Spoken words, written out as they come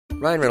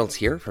Ryan Reynolds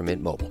here from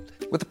Mint Mobile.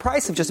 With the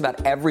price of just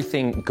about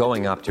everything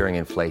going up during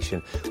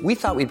inflation, we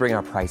thought we'd bring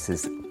our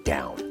prices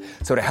down.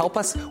 So to help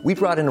us, we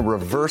brought in a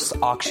reverse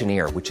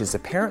auctioneer, which is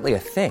apparently a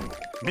thing.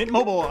 Mint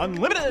Mobile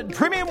Unlimited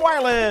Premium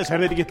Wireless. How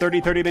to get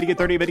 30, 30, bit to get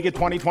 30, bit to get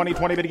 20, 20,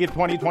 20, bit to get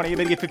 20, 20,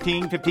 bit to get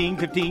 15, 15,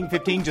 15,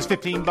 15, just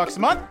 $15 a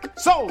month?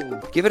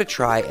 Sold! Give it a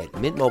try at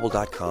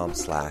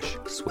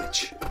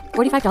mintmobile.com/switch.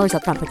 $45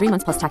 up front for 3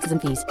 months plus taxes and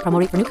fees. Promo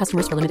rate for new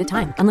customers for limited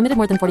time. Unlimited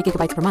more than 40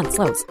 gigabytes per month.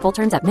 Slows full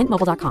terms at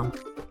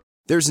mintmobile.com.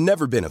 There's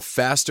never been a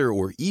faster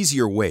or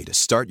easier way to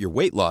start your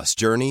weight loss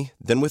journey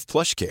than with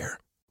PlushCare.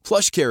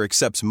 PlushCare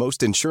accepts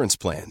most insurance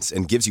plans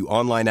and gives you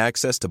online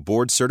access to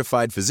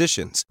board-certified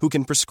physicians who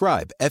can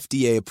prescribe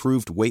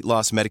FDA-approved weight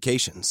loss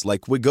medications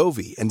like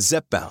Wegovy and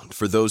Zepbound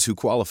for those who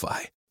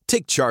qualify.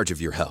 Take charge of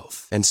your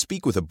health and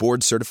speak with a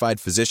board-certified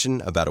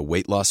physician about a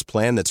weight loss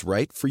plan that's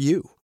right for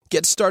you.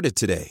 Get started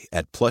today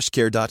at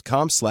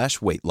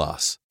plushcare.com/weight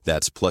loss.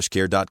 That's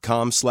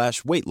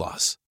plushcare.com/weight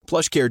loss.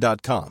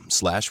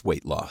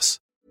 plushcare.com/weight loss.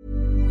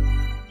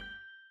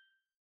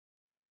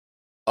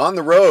 On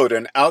the road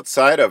and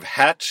outside of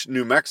Hatch,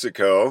 New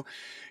Mexico,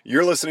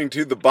 you're listening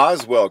to the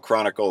Boswell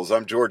Chronicles.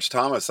 I'm George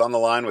Thomas on the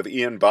line with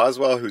Ian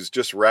Boswell, who's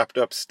just wrapped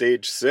up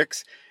Stage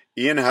 6.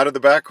 Ian, how did the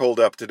back hold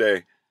up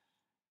today?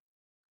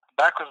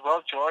 Back was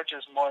well, George.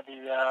 Is more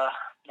the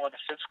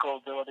physical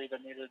ability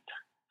that needed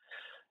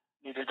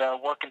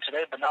working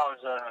today. But no,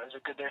 it was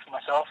a good day for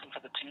myself and for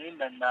the team.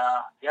 And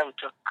we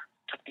took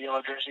the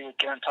yellow jersey with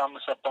Garen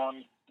Thomas up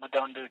on the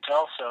down to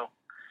hotel. So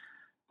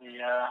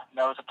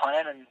that was the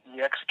plan, and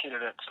we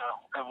executed it. So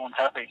everyone's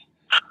happy.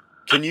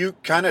 Can you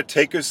kind of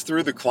take us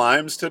through the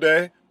climbs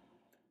today?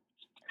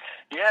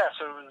 Yeah,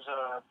 so it was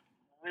a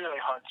really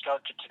hard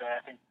start to today.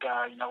 I think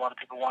a lot of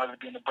people wanted to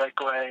be in the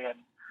breakaway,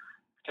 and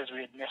because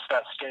we had missed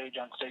that stage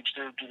on stage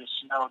 3 due to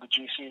snow, the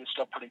GC was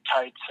still pretty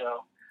tight.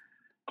 So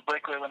the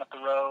breakaway went up the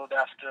road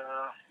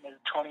after maybe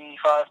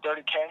 25,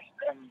 30K,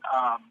 and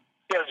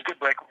it was a good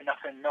breakaway.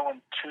 No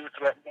one too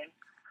threatening,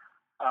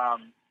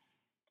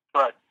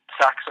 but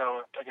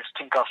Saxo, I guess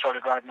Tinkoff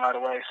started riding right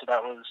away, so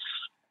that was,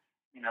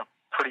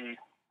 pretty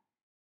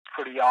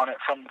on it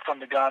from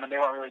the gun, and they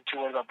weren't really too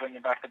worried about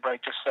bringing back the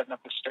break, just setting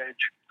up the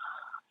stage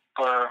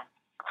for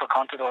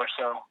Contador.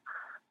 So,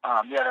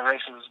 the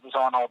race was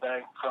on all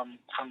day from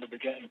the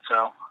beginning.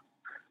 So,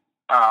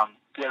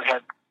 we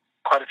had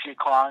quite a few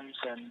climbs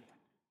and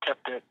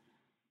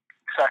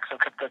Saxo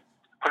kept it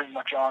pretty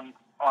much on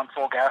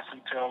full gas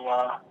until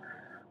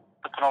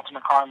the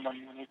penultimate climb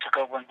when we took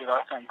over and did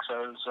our thing.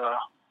 So it was a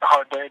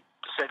hard day,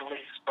 to say the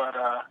least, but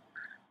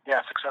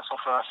successful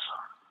for us.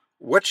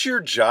 What's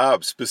your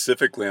job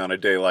specifically on a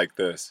day like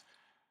this?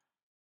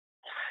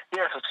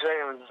 Yeah, so today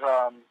it was,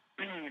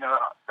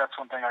 that's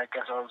one thing I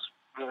guess I was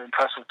really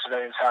impressed with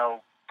today is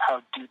how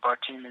deep our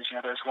team is.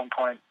 There's one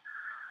point,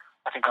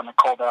 I think on the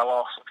Col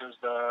d'Alos, which was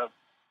the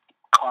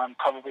climb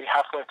probably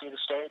halfway through the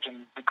stage,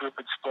 and the group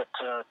had split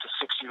to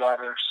 60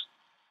 riders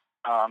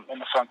in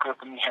the front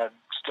group, and we had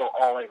still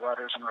all 8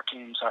 riders in our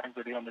team. So I think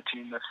we're the only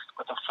team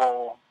with a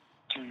full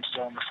team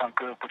still in the front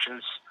group, which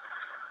is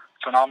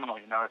phenomenal.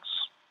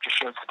 It's just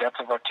shows the depth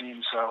of our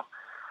team. So,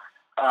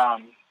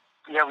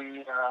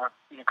 we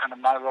kind of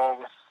my role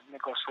with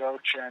Nicholas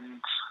Roach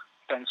and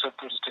Ben Sook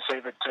was to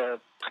save it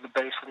to the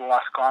base for the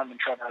last climb and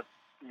try to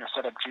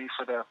set up G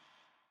for the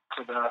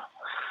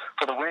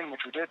wing,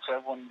 which we did. So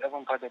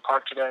everyone played their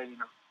part today.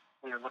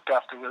 We were looked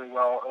after really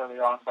well early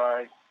on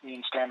by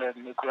Ian Standard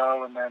and Luke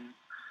Rowe, and then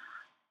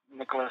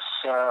Nicholas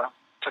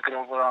took it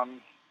over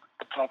on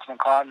the penultimate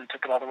climb and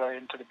took it all the way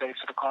into the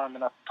base of the climb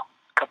and up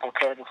a couple of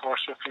K before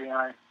Swifty and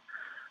I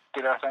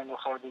did our thing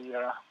before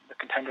the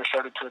contender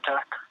started to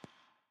attack.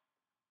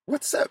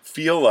 What's that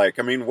feel like?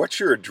 I mean, what's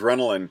your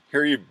adrenaline?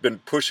 Here you've been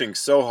pushing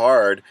so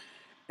hard,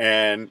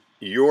 and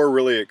you're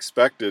really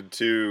expected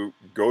to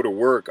go to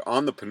work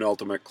on the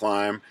penultimate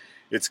climb.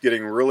 It's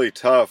getting really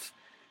tough.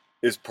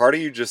 Is part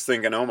of you just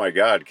thinking, oh my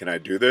God, can I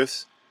do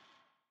this?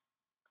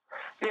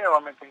 Yeah, I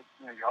think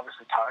you're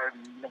obviously tired,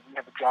 and when you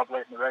have a job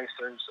late in the race,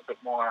 there's a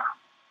bit more,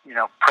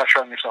 pressure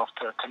on yourself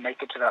to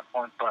make it to that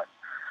point. But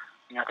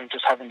I think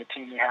just having the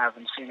team we have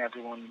and seeing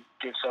everyone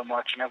give so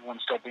much, and everyone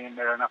still being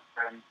there and up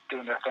there and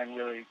doing their thing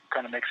really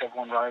kind of makes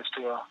everyone rise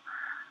to a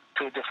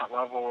different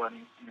level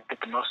and get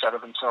the most out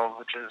of themselves,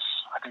 which is,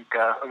 I think,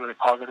 a really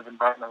positive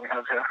environment we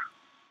have here.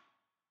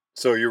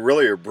 So you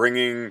really are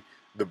bringing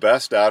the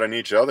best out in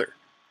each other.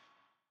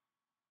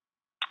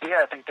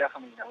 Yeah, I think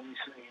definitely. When you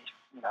see,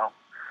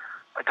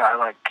 a guy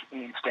like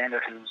Ian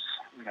Standard, who's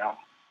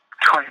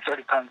 20,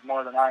 30 times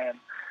more than I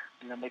am,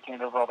 making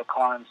it over all the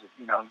climbs,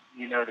 you know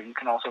that you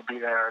can also be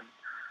there and,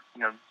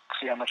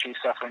 see how much he's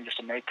suffering just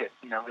to make it,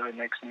 really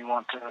makes me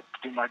want to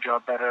do my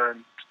job better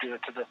and to do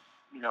it to the,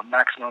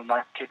 maximum of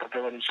my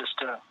capabilities just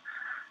to,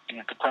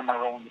 to play my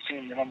role in the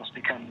team. It almost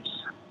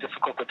becomes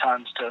difficult at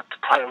times to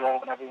play a role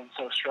when everyone's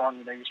so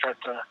strong. You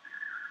start to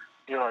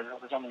realize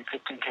there's only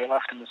 15K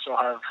left and we still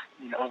have,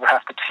 over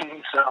half the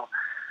team. So,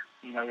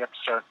 you have to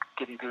start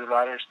getting through the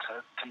riders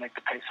to make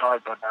the pace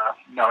hard. But,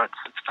 no, it's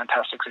a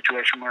fantastic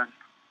situation we're in.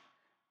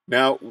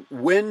 Now,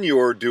 when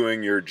you're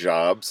doing your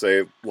job,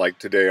 say like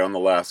today on the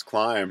last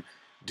climb,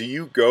 do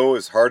you go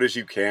as hard as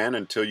you can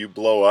until you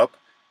blow up?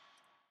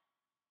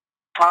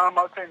 I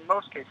would say in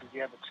most cases,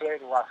 yeah, but today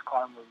the last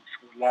climb was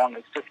long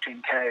as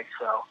 15K,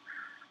 so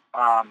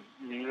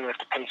you really have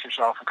to pace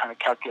yourself and kind of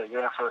calculate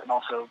your effort, and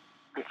also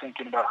be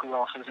thinking about who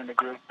else is in the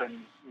group and,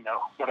 you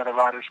know, what other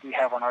riders we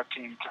have on our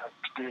team to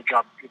do the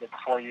job either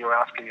before you or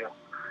after you.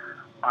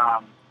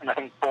 And I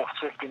think both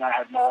Swifty and I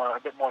had a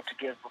bit more to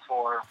give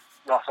before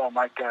Russell,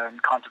 Micah,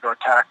 and Contador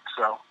attacked,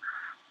 so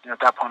at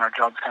that point our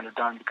job's kind of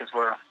done because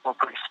we're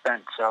pretty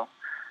spent. So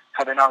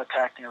had they not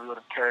attacked, we would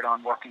have carried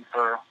on working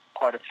for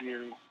quite a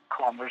few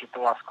kilometers at the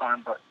last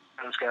climb, but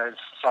those guys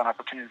saw an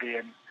opportunity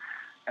and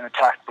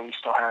attacked, but we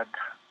still had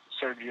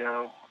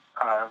Sergio,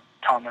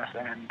 Thomas,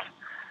 and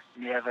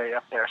Nieve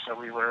up there, so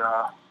we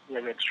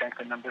had strength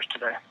in numbers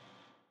today.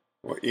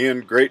 Well,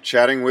 Ian, great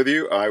chatting with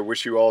you. I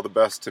wish you all the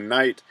best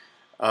tonight.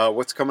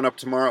 What's coming up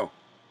tomorrow?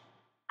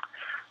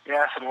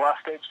 Yeah, so the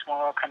last stage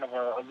tomorrow, kind of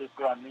a loop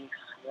around Nice,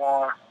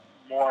 more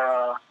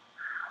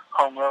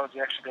home roads.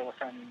 We actually go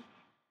within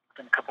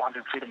a couple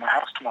hundred feet of my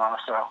house tomorrow,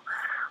 so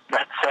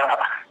that's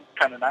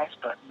kind of nice.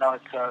 But no,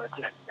 it's a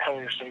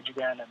heavier stage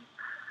again,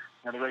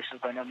 and the race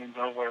is by no means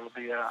over. It'll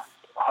be a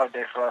hard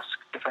day for us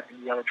defending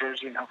the yellow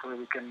jersey, and hopefully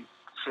we can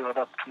seal it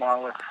up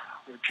tomorrow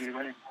with G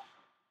winning.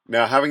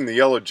 Now, having the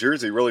yellow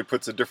jersey really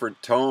puts a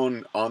different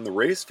tone on the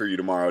race for you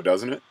tomorrow,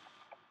 doesn't it?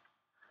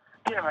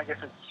 Yeah, I guess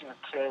it's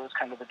today was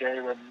kind of the day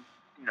when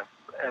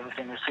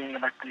everything was seen,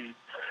 like we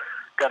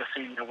got to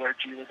see where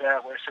G was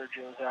at, where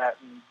Sergio was at,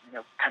 and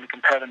kind of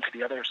compare them to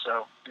the others.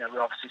 So we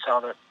obviously saw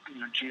that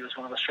G was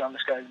one of the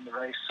strongest guys in the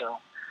race. So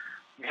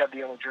we have the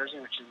yellow jersey,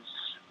 which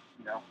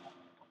is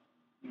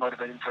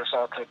motivating for us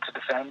all to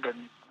defend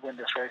and win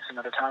this race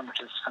another time,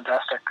 which is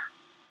fantastic.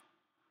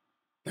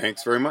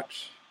 Thanks very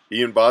much.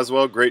 Ian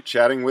Boswell, great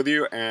chatting with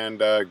you, and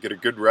get a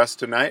good rest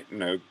tonight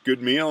and a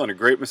good meal and a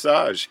great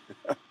massage.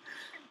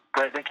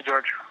 Great, thank you,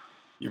 George.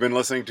 You've been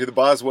listening to the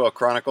Boswell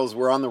Chronicles.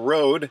 We're on the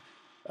road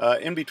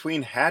in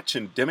between Hatch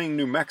and Deming,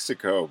 New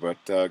Mexico,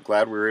 but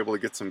glad we were able to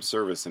get some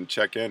service and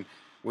check in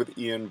with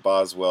Ian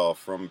Boswell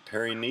from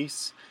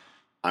Paris-Nice.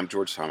 I'm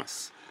George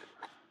Thomas.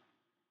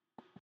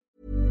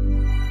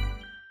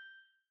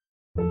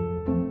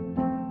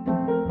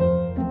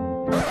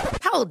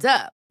 Hold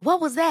up. What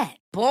was that?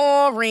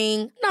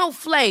 Boring. No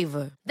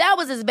flavor. That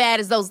was as bad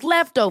as those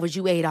leftovers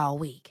you ate all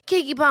week.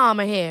 Keke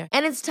Palmer here,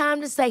 and it's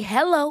time to say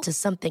hello to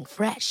something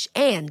fresh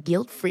and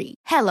guilt-free.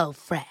 Hello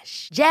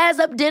Fresh. Jazz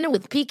up dinner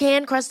with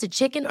pecan-crusted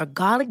chicken or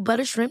garlic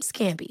butter shrimp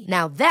scampi.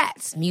 Now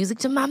that's music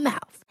to my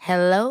mouth.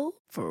 Hello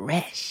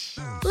Fresh.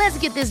 Let's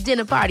get this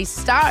dinner party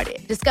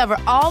started. Discover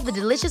all the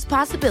delicious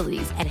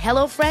possibilities at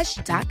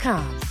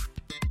HelloFresh.com.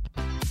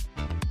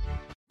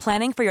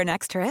 Planning for your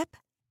next trip?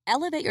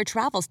 Elevate your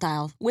travel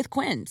style with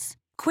Quince.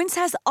 Quince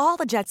has all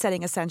the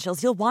jet-setting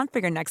essentials you'll want for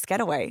your next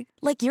getaway,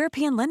 like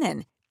European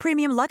linen,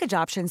 premium luggage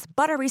options,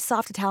 buttery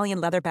soft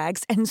Italian leather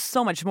bags, and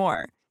so much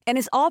more. And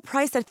is all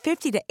priced at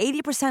 50 to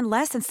 80%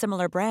 less than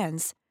similar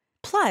brands.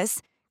 Plus,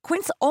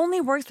 Quince only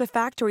works with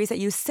factories that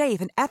use safe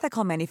and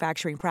ethical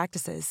manufacturing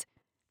practices.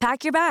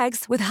 Pack your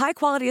bags with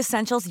high-quality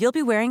essentials you'll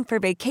be wearing for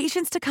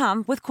vacations to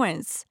come with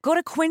Quince. Go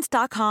to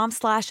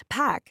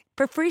quince.com/pack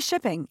for free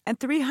shipping and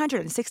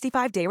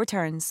 365-day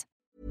returns.